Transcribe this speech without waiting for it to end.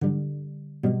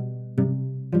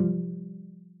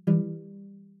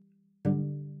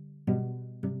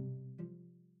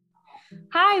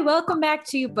Hi, welcome back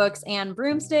to Books and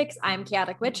Broomsticks. I'm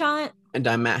Chaotic Witch Hunt. And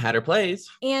I'm Matt Hatter Plays.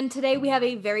 And today we have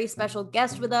a very special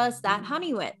guest with us, that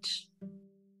Honey Witch.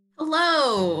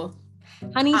 Hello.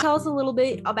 Honey, tell us a little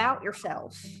bit about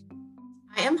yourself.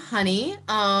 I am Honey.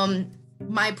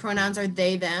 My pronouns are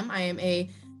they, them. I am a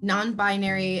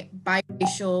non-binary,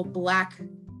 biracial, black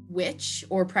witch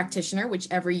or practitioner,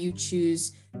 whichever you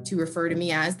choose to refer to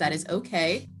me as, that is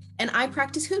okay. And I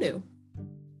practice hoodoo.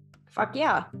 Fuck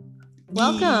yeah.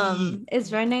 Welcome. It's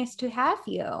very nice to have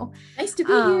you. Nice to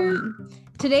be here.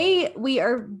 Today we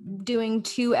are doing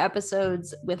 2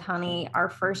 episodes with Honey. Our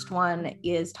first one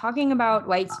is talking about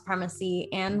white supremacy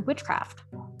and witchcraft.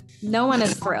 No one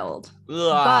is thrilled,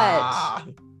 but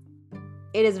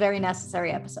it is a very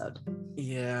necessary episode.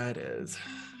 Yeah, it is.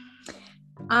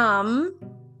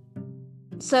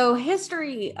 So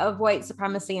history of white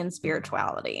supremacy and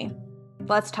spirituality.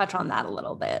 Let's touch on that a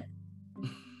little bit.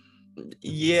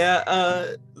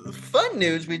 Yeah, fun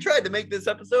news. We tried to make this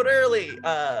episode early.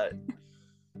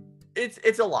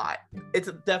 It's a lot. It's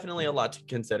definitely a lot to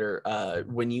consider.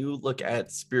 When you look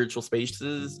at spiritual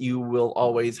spaces, you will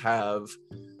always have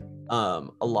a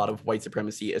lot of white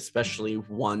supremacy, especially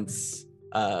once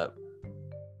a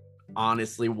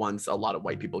lot of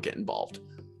white people get involved.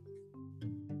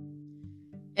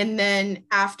 And then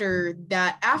after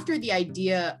the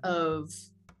idea of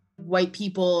white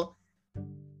people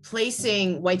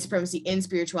placing white supremacy in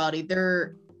spirituality,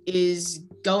 there is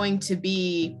going to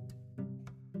be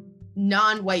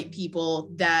non-white people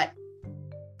that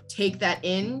take that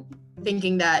in,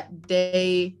 thinking that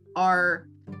they are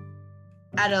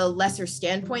at a lesser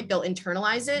standpoint. They'll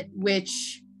internalize it,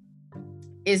 which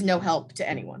is no help to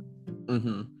anyone.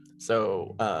 Mm-hmm.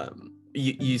 So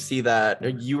you see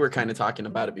that you were kind of talking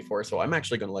about it before, so I'm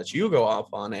actually going to let you go off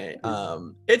on it.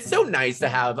 It's so nice to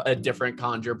have a different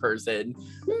conjure person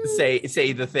say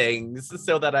the things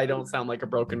so that I don't sound like a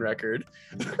broken record.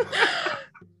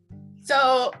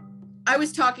 So I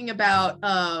was talking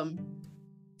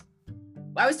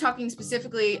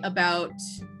specifically about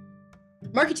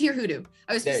Marketeer Hoodoo.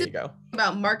 I was specifically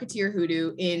about Marketeer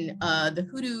Hoodoo in the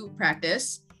Hoodoo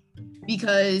practice,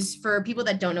 because for people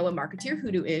that don't know what Marketeer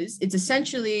Hoodoo is, it's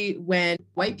essentially when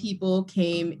white people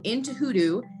came into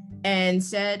Hoodoo and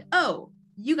said, oh,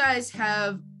 you guys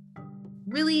have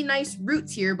really nice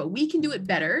roots here, but we can do it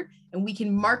better, and we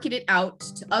can market it out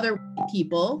to other white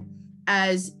people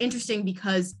as interesting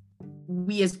because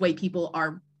we as white people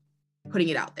are putting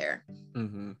it out there.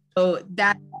 Mm-hmm. So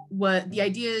that what the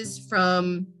ideas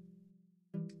from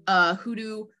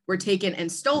Hoodoo were taken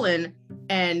and stolen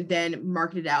and then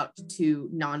marketed out to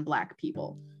non-black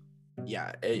people.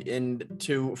 Yeah, and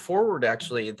to forward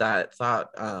actually that thought,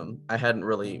 I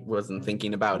wasn't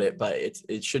thinking about it, but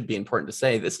it should be important to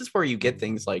say this is where you get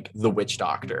things like the witch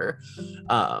doctor,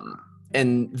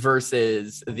 and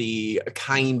versus the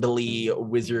kindly,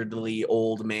 wizardly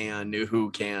old man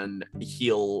who can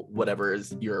heal whatever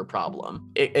is your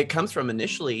problem. It comes from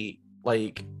initially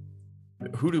like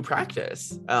hoodoo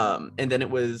practice, and then it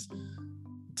was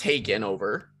taken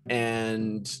over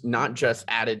and not just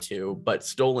added to, but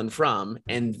stolen from.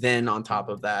 And then on top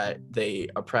of that, they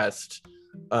oppressed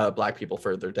black people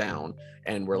further down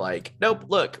and were like, nope,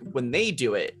 look, when they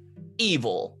do it,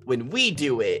 evil. When we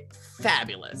do it,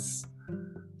 fabulous.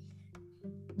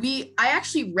 I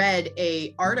actually read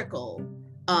a article,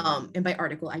 and by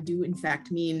article, I do in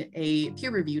fact mean a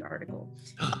peer-reviewed article.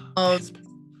 But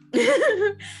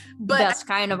best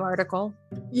kind of article.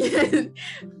 Yeah,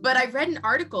 but I read an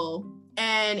article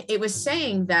and it was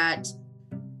saying that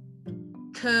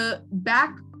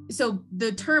so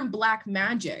the term black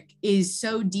magic is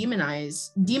so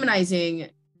demonizing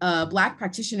black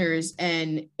practitioners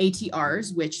and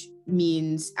ATRs, which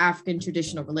means African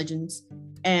traditional religions,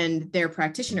 and their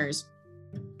practitioners.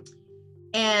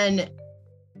 And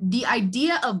the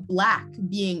idea of black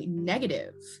being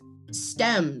negative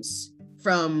stems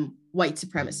from white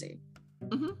supremacy.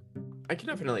 Mm-hmm. I can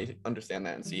definitely understand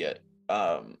that and see it,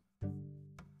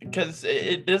 because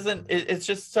it's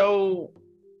just so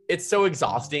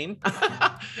exhausting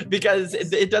because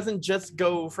it doesn't just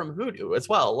go from hoodoo as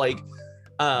well. Like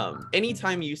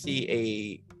anytime you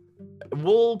see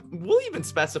we'll even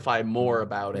specify more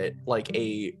about it, like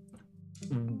a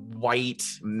white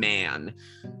man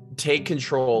take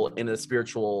control in a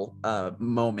spiritual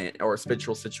moment or a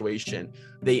spiritual situation,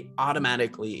 they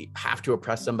automatically have to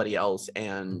oppress somebody else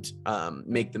and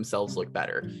make themselves look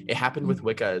better. It happened with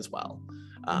Wicca as well.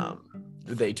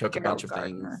 They took a bunch of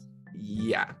things.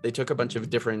 Yeah, they took a bunch of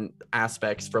different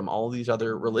aspects from all these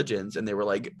other religions and they were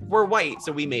like, we're white,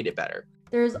 so we made it better.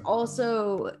 There's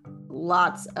also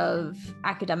lots of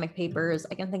academic papers.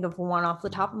 I can think of one off the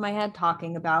top of my head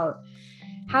talking about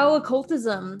how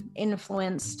occultism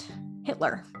influenced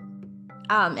Hitler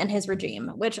and his regime,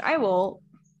 which I will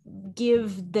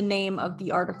give the name of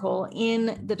the article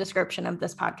in the description of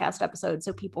this podcast episode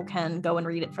so people can go and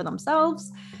read it for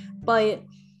themselves. But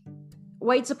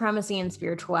white supremacy and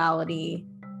spirituality,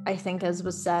 I think, as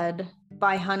was said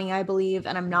by Honey, I believe,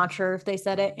 and I'm not sure if they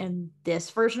said it in this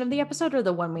version of the episode or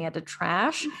the one we had to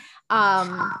trash.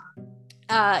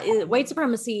 White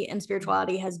supremacy and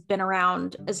spirituality has been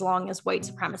around as long as white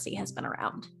supremacy has been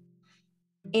around.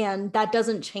 And that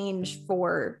doesn't change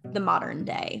for the modern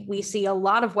day. We see a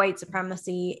lot of white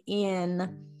supremacy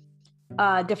in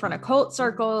different occult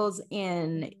circles,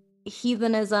 in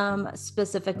heathenism,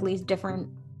 specifically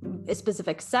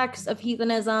specific sects of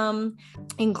heathenism,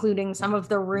 including some of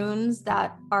the runes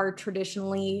that are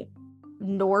traditionally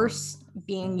Norse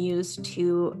being used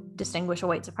to distinguish a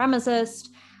white supremacist.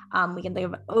 We can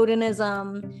think of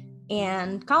Odinism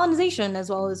and colonization, as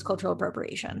well as cultural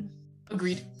appropriation.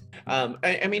 Agreed.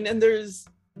 I mean, and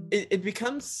it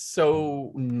becomes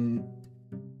so.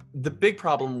 The big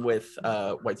problem with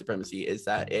white supremacy is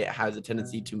that it has a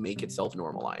tendency to make itself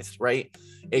normalized, right?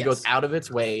 It goes out of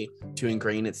its way to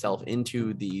ingrain itself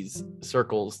into these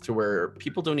circles to where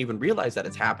people don't even realize that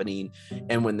it's happening.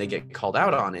 And when they get called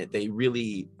out on it, they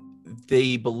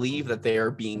believe that they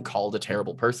are being called a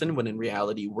terrible person, when in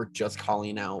reality, we're just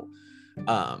calling out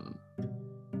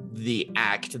the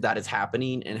act that is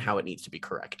happening and how it needs to be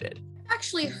corrected. I've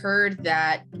actually heard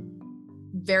that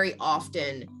very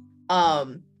often.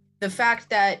 The fact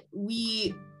that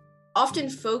we often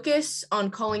focus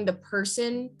on calling the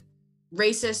person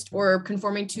racist or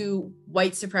conforming to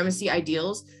white supremacy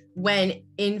ideals, when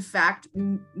in fact,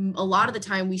 a lot of the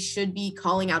time we should be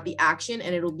calling out the action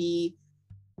and it'll be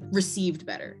received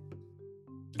better.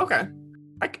 Okay.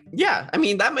 I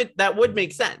mean, that would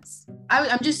make sense.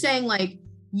 I'm just saying, like,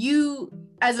 you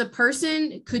as a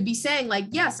person could be saying, like,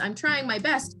 yes, I'm trying my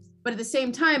best, but at the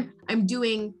same time, I'm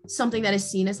doing something that is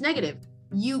seen as negative.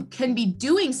 You can be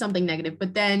doing something negative,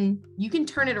 but then you can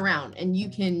turn it around and you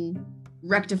can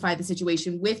rectify the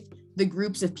situation with the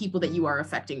groups of people that you are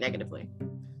affecting negatively.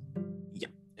 Yeah.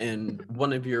 And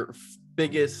one of your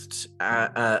biggest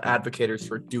advocates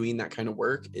for doing that kind of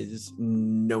work is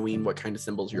knowing what kind of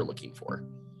symbols you're looking for.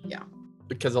 Yeah.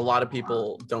 Because a lot of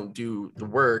people don't do the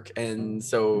work, and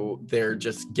so they're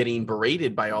just getting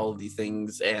berated by all of these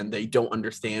things and they don't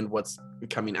understand what's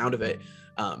coming out of it.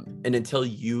 And until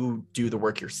you do the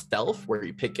work yourself, where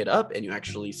you pick it up and you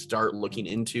actually start looking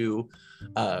into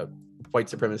white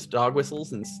supremacist dog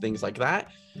whistles and things like that,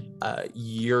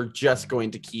 you're just going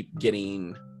to keep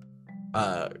getting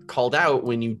called out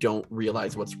when you don't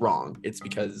realize what's wrong. It's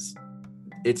because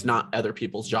it's not other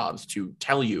people's jobs to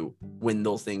tell you when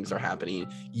those things are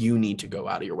happening. You need to go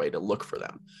out of your way to look for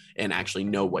them and actually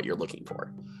know what you're looking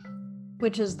for.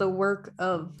 Which is the work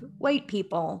of white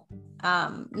people,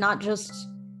 not just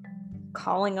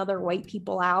calling other white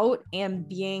people out and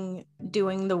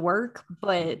doing the work,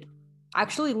 but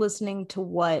actually listening to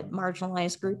what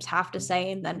marginalized groups have to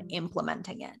say and then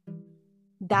implementing it.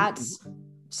 That's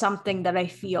something that I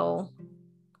feel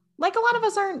like a lot of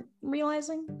us aren't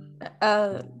realizing.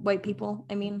 White people,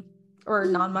 I mean, or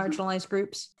non-marginalized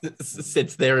groups.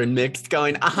 Sits there and mixed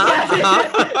going,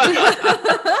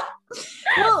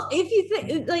 Well, if you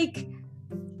think, like,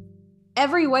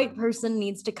 every white person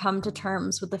needs to come to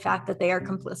terms with the fact that they are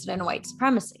complicit in white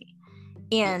supremacy.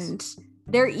 And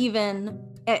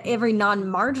every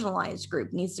non-marginalized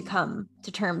group needs to come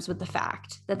to terms with the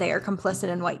fact that they are complicit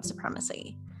in white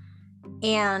supremacy.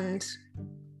 And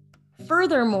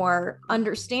furthermore,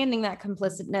 understanding that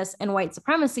complicitness in white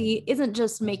supremacy isn't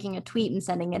just making a tweet and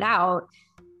sending it out,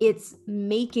 it's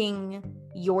making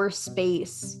your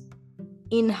space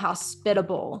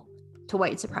inhospitable to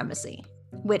white supremacy,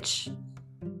 which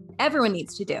everyone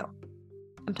needs to do.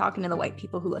 I'm talking to the white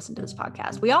people who listen to this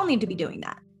podcast. We all need to be doing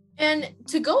that. And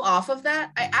to go off of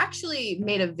that, I actually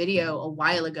made a video a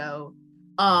while ago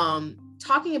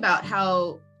talking about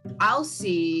how I'll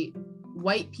see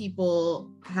white people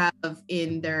have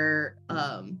in their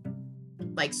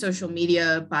like social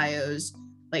media bios,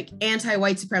 like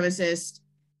anti-white supremacist,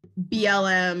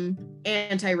 BLM,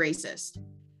 anti-racist.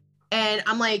 And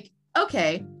I'm like,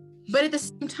 okay, but at the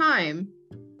same time,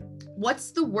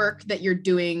 what's the work that you're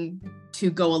doing to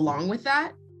go along with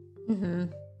that? Mm-hmm.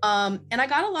 And I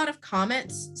got a lot of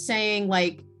comments saying,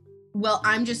 like, well,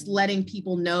 I'm just letting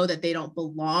people know that they don't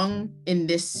belong in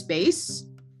this space.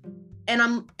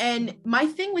 And my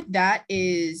thing with that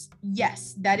is,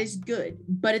 yes, that is good.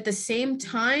 But at the same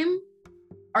time,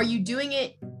 are you doing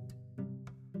it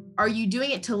are you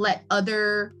doing it to let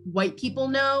other white people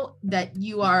know that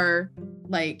you are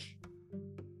like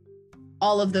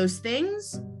all of those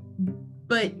things?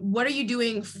 But what are you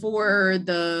doing for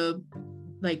the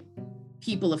like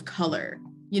people of color,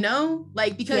 you know?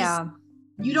 Like, because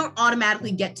you don't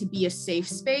automatically get to be a safe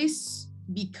space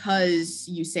because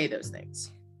you say those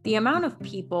things. The amount of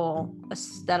people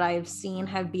that I've seen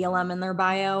have BLM in their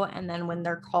bio, and then when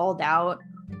they're called out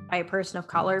by a person of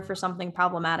color for something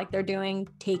problematic they're doing,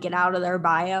 take it out of their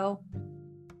bio.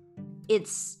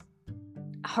 It's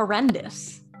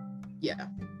horrendous. Yeah.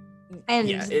 And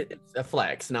yeah, it's a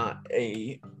flex, not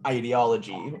a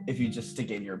ideology if you just stick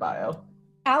it in your bio.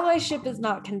 Allyship is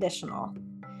not conditional.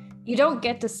 You don't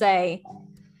get to say,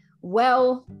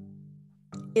 well,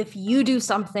 if you do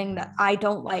something that I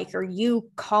don't like, or you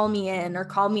call me in or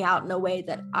call me out in a way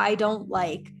that I don't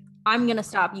like, I'm going to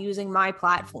stop using my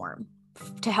platform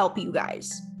to help you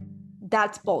guys.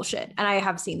 That's bullshit. And I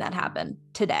have seen that happen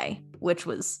today, which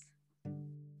was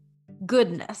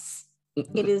goodness.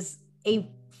 It is a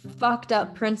fucked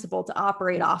up principle to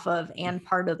operate off of and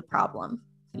part of the problem.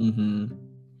 Mm-hmm.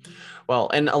 Well,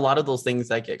 and a lot of those things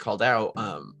that get called out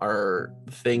are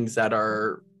things that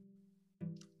are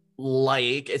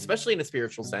like, especially in a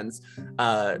spiritual sense,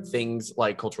 things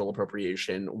like cultural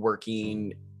appropriation,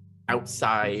 working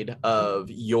outside of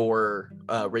your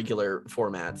regular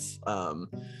formats.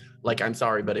 Like, I'm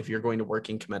sorry, but if you're going to work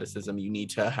in Comedicism, you need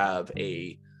to have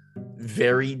a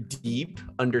very deep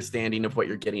understanding of what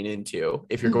you're getting into.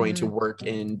 If you're going to work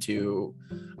into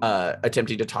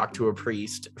attempting to talk to a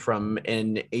priest from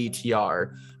an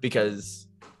ATR, because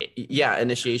yeah,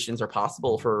 initiations are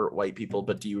possible for white people,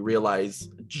 but do you realize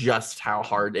just how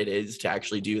hard it is to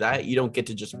actually do that? You don't get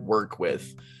to just work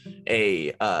with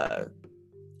a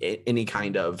any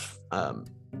kind of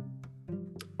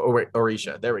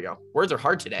Orisha. There we go. Words are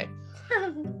hard today.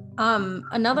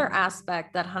 Another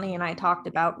aspect that Honey and I talked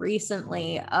about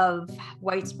recently of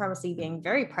white supremacy being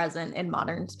very present in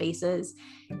modern spaces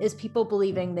is people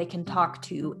believing they can talk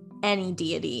to any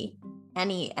deity,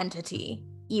 any entity,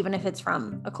 even if it's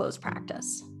from a closed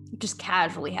practice. Just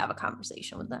casually have a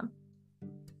conversation with them.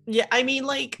 Yeah, I mean,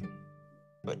 like,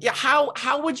 yeah,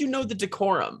 how would you know the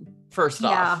decorum, first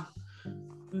off?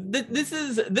 This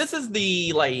is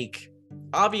the, like,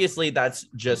 obviously that's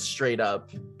just straight up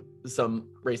some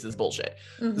racist bullshit.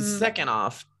 Second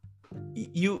off,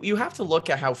 you have to look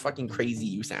at how fucking crazy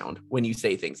you sound when you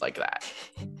say things like that.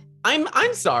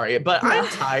 I'm sorry, but I'm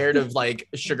tired of like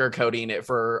sugarcoating it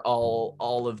for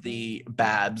all of the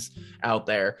babs out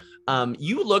there.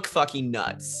 You look fucking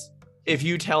nuts if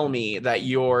you tell me that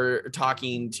you're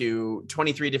talking to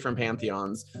 23 different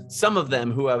pantheons, some of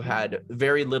them who have had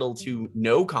very little to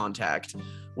no contact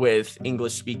with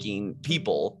English-speaking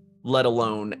people, let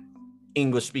alone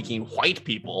English-speaking white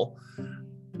people.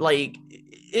 Like,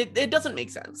 it doesn't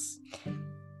make sense.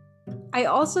 I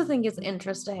also think it's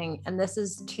interesting, and this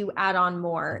is to add on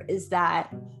more, is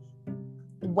that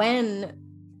when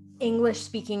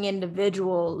English-speaking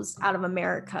individuals out of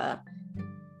America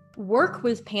work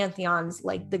with pantheons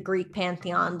like the Greek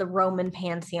pantheon, the Roman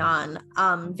pantheon,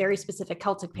 very specific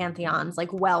Celtic pantheons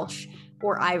like Welsh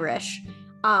or Irish,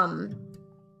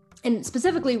 and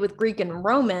specifically with Greek and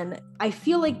Roman, I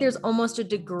feel like there's almost a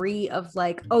degree of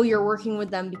like, oh, you're working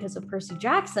with them because of Percy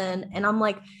Jackson. And I'm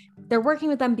like, they're working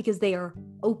with them because they are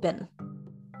open.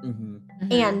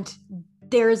 And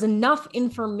there's enough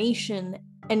information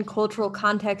and cultural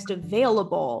context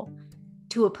available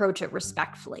to approach it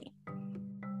respectfully.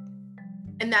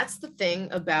 And that's the thing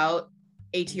about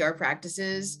ATR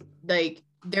practices. Like,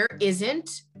 there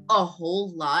isn't a whole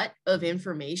lot of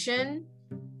information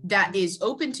that is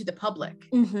open to the public.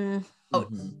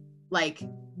 Like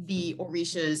the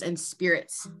Orishas and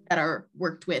spirits that are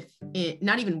worked with,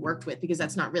 not even worked with, because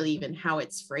that's not really even how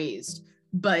it's phrased,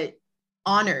 but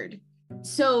honored.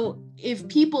 So if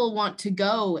people want to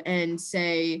go and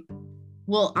say,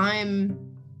 well,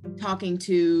 I'm talking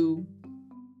to,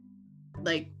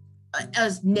 like,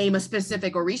 name a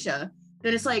specific Orisha,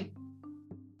 then it's like,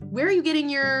 where are you getting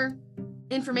your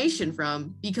information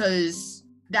from? Because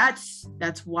that's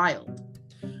wild.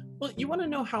 Well, you want to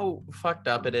know how fucked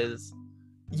up it is?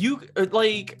 You,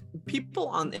 like, people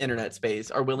on the internet space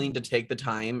are willing to take the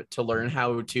time to learn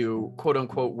how to quote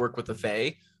unquote work with the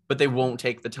Fae, but they won't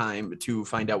take the time to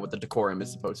find out what the decorum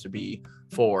is supposed to be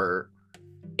for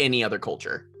any other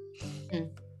culture.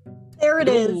 There it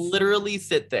is. Literally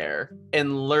sit there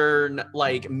and learn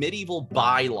like medieval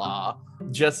bylaw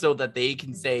just so that they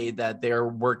can say that they're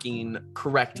working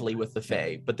correctly with the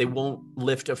Fae, but they won't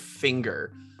lift a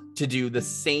finger to do the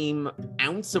same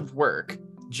ounce of work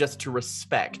just to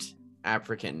respect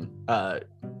African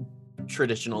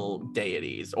traditional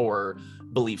deities or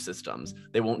belief systems.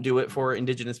 They won't do it for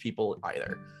indigenous people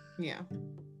either. Yeah.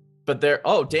 But they're,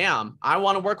 oh damn, I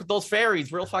want to work with those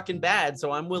fairies real fucking bad,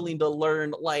 so I'm willing to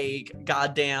learn like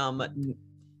goddamn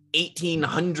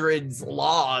 1800s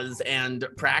laws and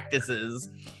practices.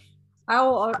 I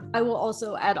will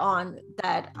also add on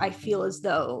that I feel as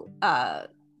though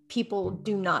people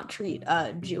do not treat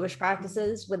Jewish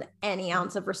practices with any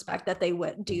ounce of respect that they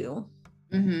would do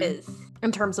with,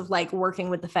 in terms of like working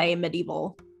with the Fae and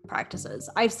medieval practices.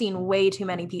 I've seen way too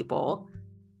many people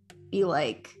be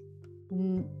like,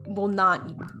 will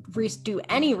not do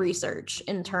any research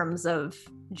in terms of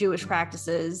Jewish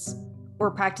practices or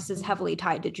practices heavily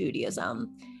tied to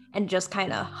Judaism and just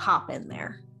kind of hop in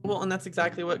there. Well, and that's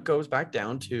exactly what goes back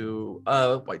down to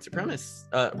white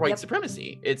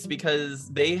supremacy. It's because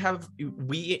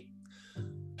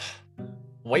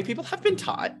white people have been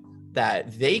taught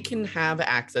that they can have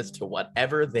access to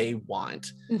whatever they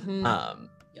want.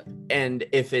 And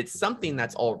if it's something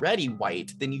that's already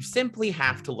white, then you simply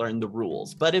have to learn the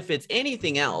rules. But if it's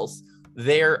anything else,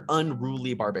 they're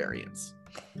unruly barbarians.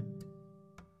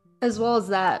 As well as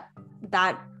that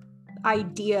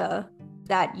idea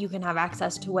that you can have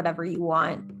access to whatever you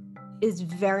want is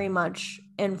very much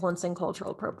influencing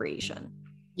cultural appropriation.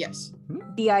 Yes.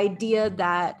 The idea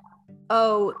that,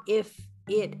 oh, if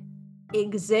it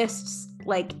exists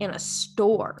like in a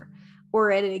store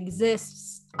or it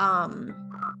exists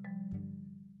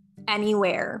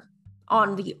anywhere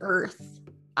on the earth,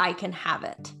 I can have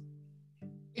it.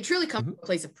 It truly comes from a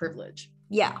place of privilege.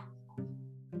 Yeah.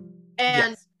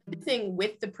 And the thing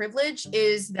with the privilege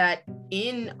is that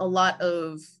in a lot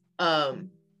of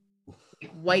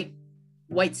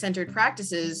white-centered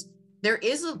practices,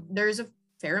 there's a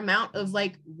fair amount of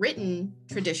like written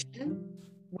tradition,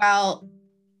 while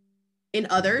in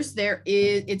others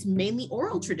it's mainly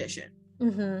oral tradition.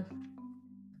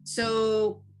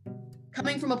 So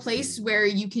coming from a place where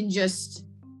you can just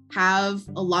have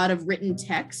a lot of written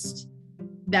text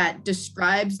that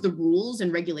describes the rules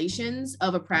and regulations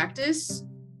of a practice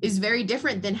is very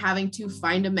different than having to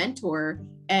find a mentor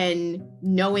and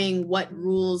knowing what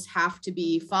rules have to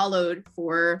be followed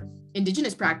for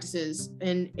indigenous practices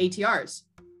and ATRs.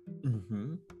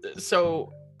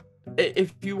 So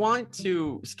if you want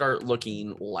to start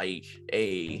looking like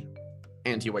a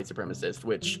anti-white supremacist,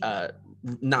 which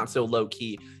not so low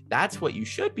key, that's what you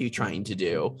should be trying to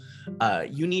do.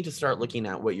 You need to start looking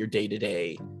at what your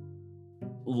day-to-day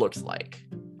looks like.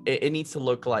 It needs to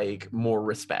look like more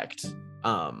respect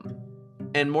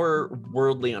and more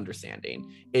worldly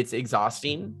understanding. It's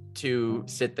exhausting to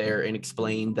sit there and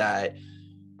explain that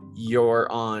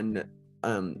you're on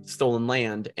stolen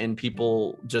land and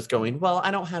people just going, well,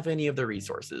 I don't have any of the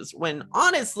resources, when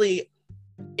honestly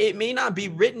it may not be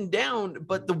written down,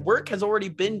 but the work has already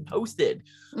been posted.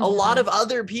 A lot of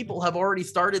other people have already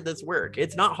started this work.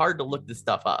 It's not hard to look this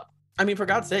stuff up. I mean, for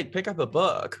God's sake, pick up a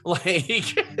book. Like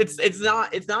it's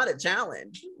not a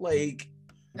challenge. Like,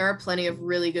 there are plenty of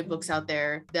really good books out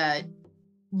there that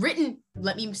written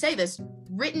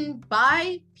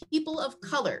by people of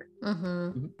color.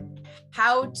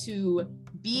 How to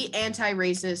be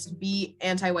anti-racist, be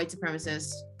anti-white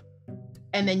supremacist,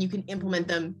 and then you can implement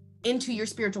them into your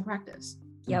spiritual practice.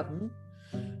 And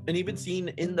even seen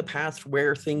in the past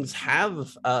where things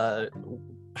have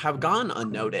gone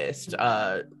unnoticed.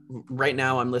 Right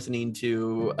now I'm listening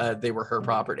to They Were Her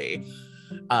Property.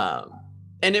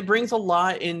 And it brings a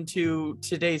lot into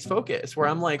today's focus, where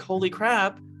I'm like, holy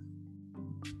crap,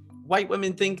 white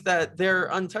women think that they're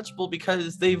untouchable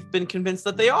because they've been convinced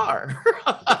that they are.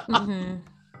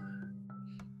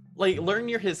 Like, learn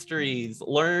your histories,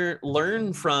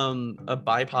 learn from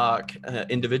BIPOC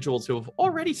individuals who have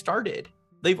already started.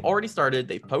 They've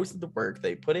posted the work,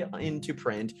 they put it into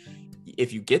print.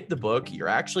 If you get the book, you're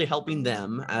actually helping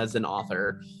them as an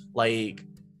author. Like,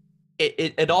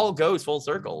 it all goes full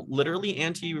circle. Literally,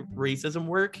 anti-racism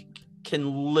work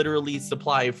can literally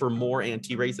supply for more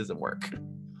anti-racism work.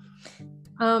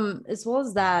 As well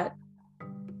as that,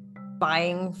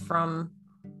 buying from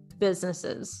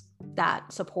businesses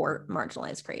that support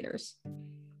marginalized creators.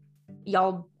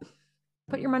 Y'all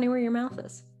put your money where your mouth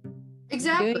is.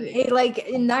 Exactly.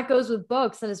 And that goes with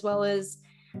books, and as well as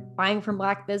buying from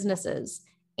Black businesses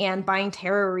and buying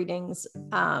tarot readings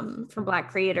from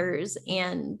Black creators,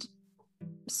 and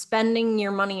spending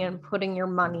your money and putting your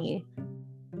money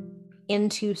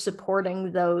into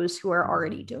supporting those who are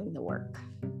already doing the work.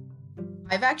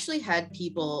 I've actually had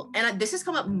people, and this has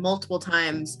come up multiple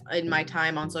times in my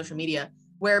time on social media,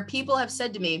 where people have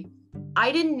said to me,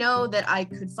 I didn't know that I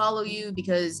could follow you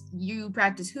because you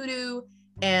practice hoodoo,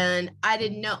 and I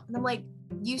didn't know. And I'm like,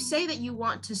 you say that you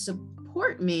want to support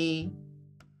support me,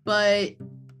 but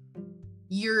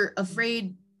you're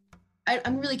afraid.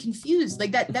 I'm really confused.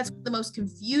 Like that's the most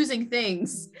confusing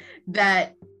things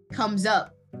that comes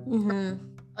up. Mm-hmm.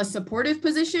 A supportive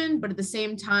position, but at the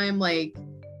same time, like,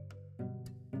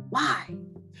 why?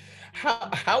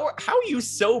 How are you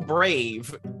so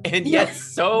brave and yet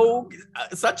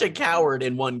such a coward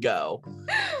in one go?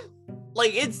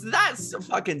 Like, that's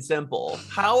fucking simple.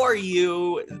 How are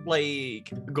you,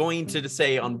 like, going to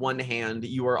say on one hand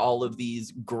you are all of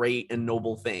these great and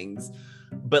noble things,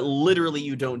 but literally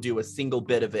you don't do a single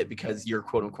bit of it because you're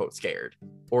quote unquote scared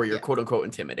or you're quote unquote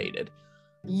intimidated?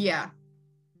 Yeah.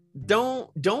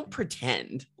 Don't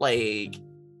pretend. Like,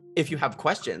 if you have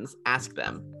questions, ask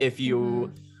them. If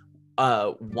you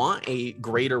want a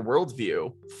greater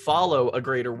worldview, follow a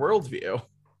greater worldview.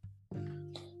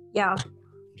 Yeah.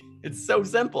 It's so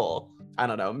simple. I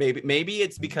don't know. Maybe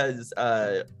it's because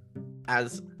as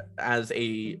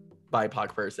a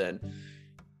BIPOC person,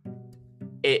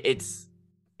 it's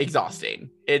exhausting.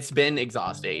 It's been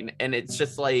exhausting, and it's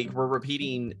just like we're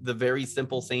repeating the very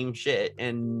simple same shit,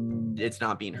 and it's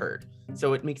not being heard.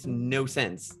 So it makes no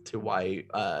sense to why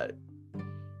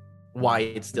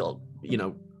it's still,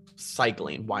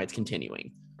 cycling, why it's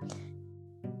continuing.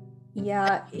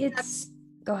 Yeah,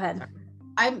 go ahead.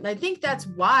 I think that's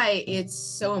why it's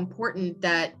so important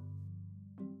that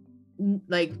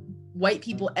like white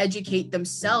people educate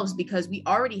themselves, because we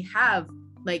already have,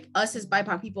 like, us as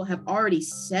BIPOC people have already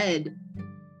said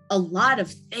a lot of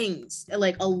things,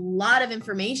 like a lot of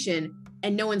information,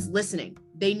 and no one's listening.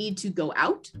 They need to go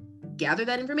out, gather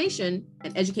that information,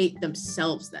 and educate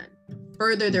themselves then.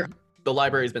 Further their... The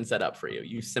library's been set up for you.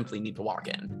 You simply need to walk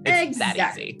in. It's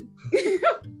exactly. that easy.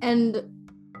 And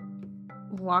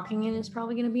walking in is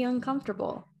probably going to be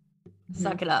uncomfortable.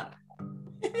 Suck it up.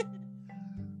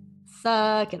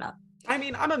 Suck it up. I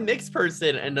mean, I'm a mixed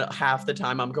person, and half the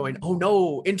time I'm going, oh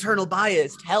no, internal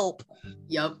bias, help.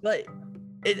 Yep. But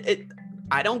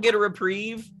I don't get a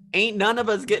reprieve. Ain't none of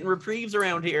us getting reprieves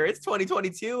around here. It's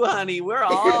 2022, honey. We're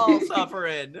all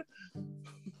suffering.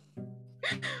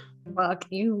 Fuck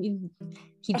you.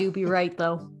 He do be right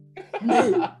though.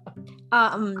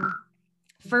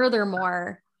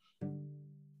 Furthermore,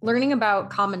 learning about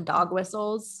common dog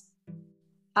whistles,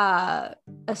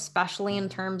 especially in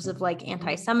terms of like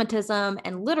anti-Semitism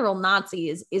and literal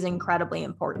Nazis, is incredibly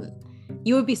important.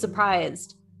 You would be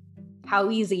surprised how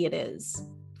easy it is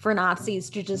for Nazis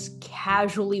to just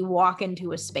casually walk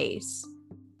into a space.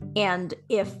 And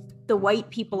if the white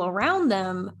people around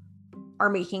them are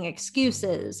making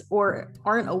excuses or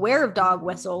aren't aware of dog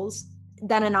whistles,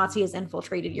 then a Nazi has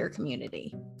infiltrated your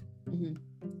community. Mm-hmm.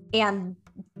 And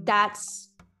that's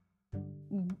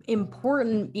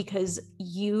important because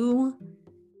you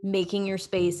making your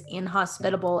space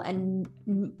inhospitable and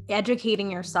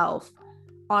educating yourself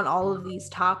on all of these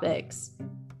topics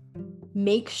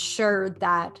make sure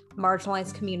that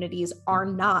marginalized communities are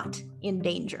not in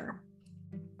danger.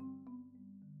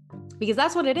 Because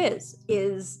that's what it is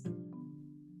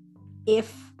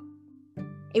if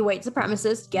a white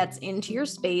supremacist gets into your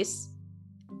space,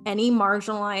 any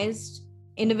marginalized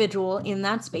individual in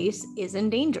that space is in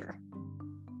danger.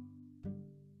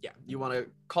 Yeah, you want to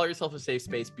call yourself a safe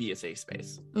space, be a safe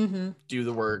space. Mm-hmm. Do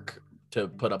the work to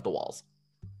put up the walls.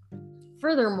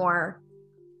 Furthermore,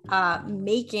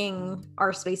 making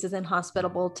our spaces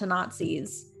inhospitable to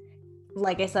Nazis,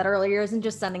 like I said earlier, isn't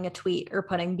just sending a tweet or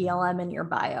putting BLM in your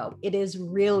bio. It is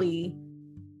really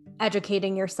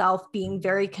educating yourself, being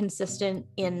very consistent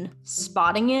in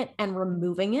spotting it and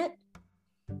removing it.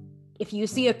 If you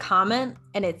see a comment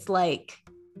and it's like,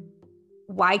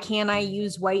 why can't I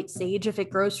use white sage if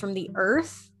it grows from the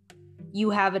earth?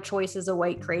 You have a choice as a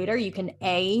white creator. You can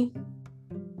A,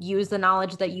 use the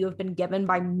knowledge that you have been given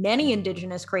by many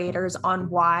indigenous creators on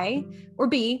why, or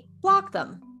B, block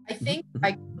them. I think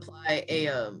I can apply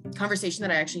a conversation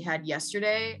that I actually had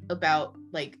yesterday about,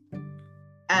 like,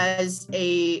 as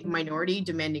a minority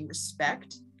demanding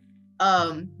respect,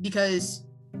 because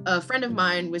a friend of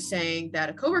mine was saying that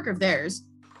a coworker of theirs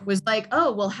was like,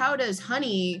 oh, well, how does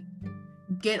Honey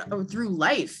get through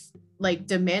life, like,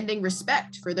 demanding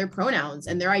respect for their pronouns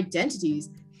and their identities?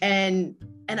 And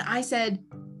I said,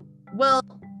 well,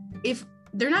 if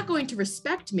they're not going to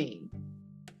respect me,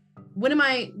 what am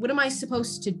I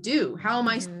supposed to do? How am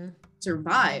I supposed to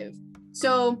survive?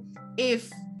 So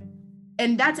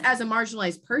and that's as a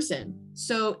marginalized person.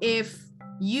 So if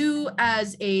you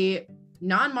as a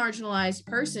non-marginalized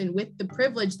person with the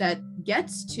privilege that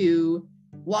gets to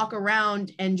walk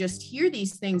around and just hear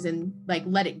these things and, like,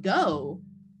 let it go,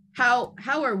 how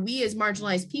are we as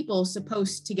marginalized people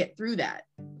supposed to get through that?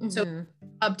 Mm-hmm. So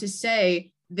up to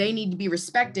say, they need to be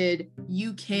respected.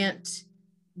 You can't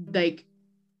make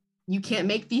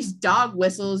these dog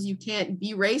whistles. You can't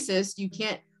be racist. You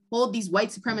can't hold these white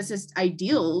supremacist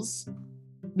ideals,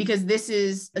 because this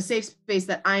is a safe space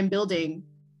that I'm building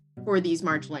for these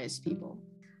marginalized people.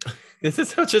 This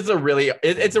is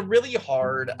it's a really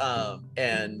hard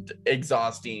and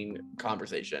exhausting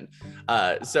conversation.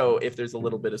 So if there's a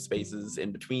little bit of spaces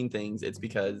in between things, it's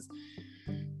because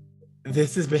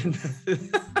this has been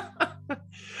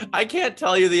I can't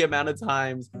tell you the amount of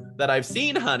times that I've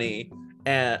seen Honey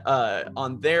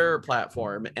on their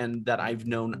platform, and that I've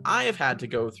known I've had to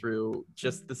go through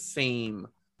just the same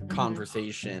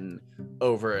conversation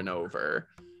over and over.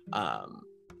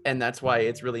 And that's why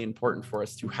it's really important for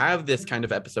us to have this kind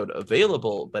of episode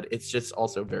available, but it's just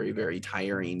also very, very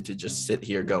tiring to just sit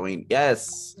here going,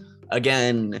 yes,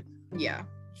 again, yeah,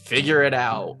 figure it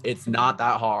out. It's not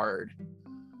that hard.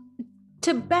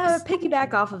 To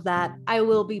piggyback off of that, I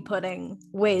will be putting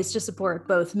ways to support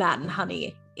both Matt and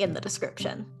Honey in the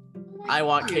description. I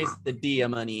want quesadilla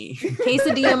money.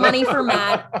 Quesadilla money for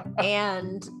Matt,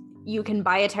 and you can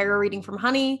buy a tarot reading from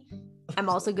Honey. I'm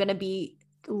also going to be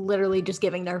literally just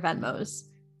giving their Venmos.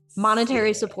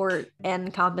 Monetary support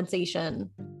and compensation.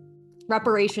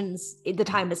 Reparations, the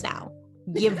time is now.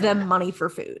 Give them money for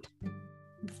food.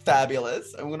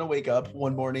 Fabulous. I'm gonna wake up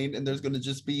one morning and there's gonna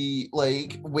just be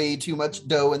like way too much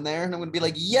dough in there, and I'm gonna be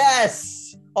like,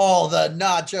 yes, all the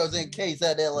nachos and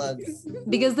quesadillas.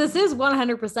 Because this is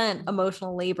 100%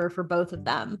 emotional labor for both of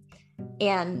them,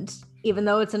 and even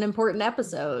though it's an important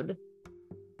episode,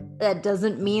 that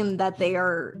doesn't mean that they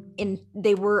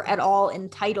were at all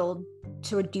entitled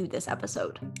to do this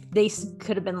episode. They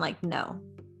could have been like, no,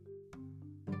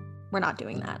 we're not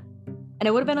doing that, and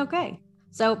it would have been okay.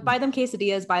 So buy them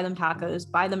quesadillas, buy them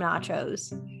tacos, buy them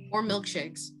nachos. Or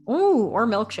milkshakes. Ooh, or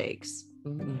milkshakes.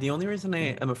 The only reason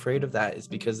I am afraid of that is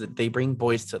because they bring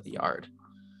boys to the yard.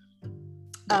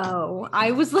 Oh,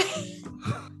 I was like...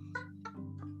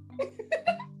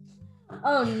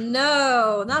 Oh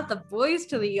no, not the boys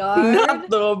to the yard. Not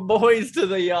the boys to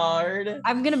the yard.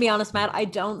 I'm going to be honest, Matt, I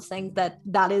don't think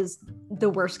that is the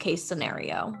worst case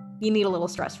scenario. You need a little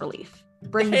stress relief.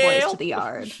 Bring the boys to the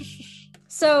yard.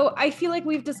 So I feel like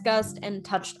we've discussed and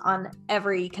touched on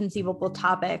every conceivable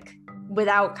topic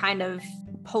without kind of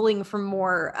pulling from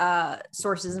more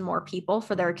sources and more people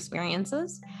for their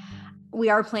experiences. We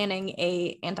are planning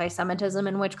a anti-Semitism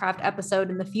and witchcraft episode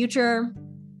in the future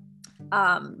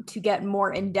to get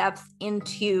more in depth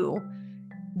into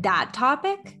that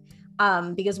topic,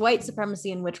 because white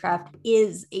supremacy and witchcraft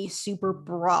is a super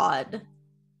broad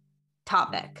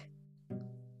topic.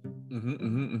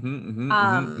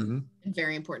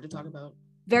 Very important to talk about.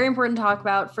 Very important to talk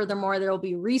about. Furthermore, there will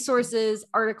be resources,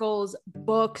 articles,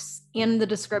 books in the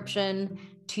description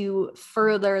to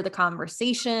further the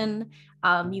conversation.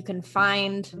 You can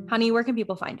find Honey. Where can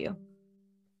people find you?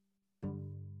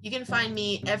 You can find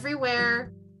me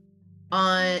everywhere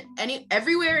and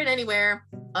anywhere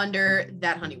under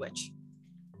That Honey Witch.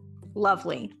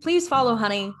 Lovely. Please follow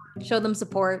Honey. Show them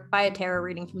support. Buy a tarot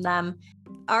reading from them.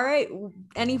 All right.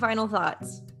 Any final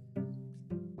thoughts?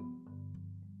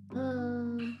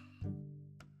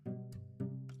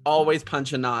 Always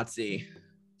punch a Nazi.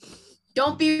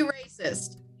 Don't be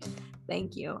racist.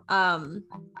 Thank you.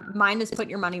 Mine is put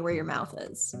your money where your mouth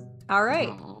is. All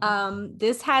right.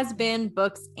 This has been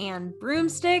Books and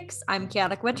Broomsticks. I'm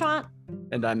Chaotic Witch Aunt.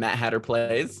 And I'm Matt Hatter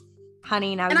Plays.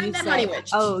 Honey, now and you I'm that say, Honey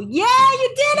Witch. Oh yeah,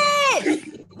 you did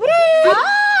it! Woo!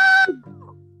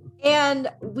 And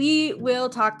we will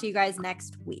talk to you guys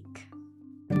next week.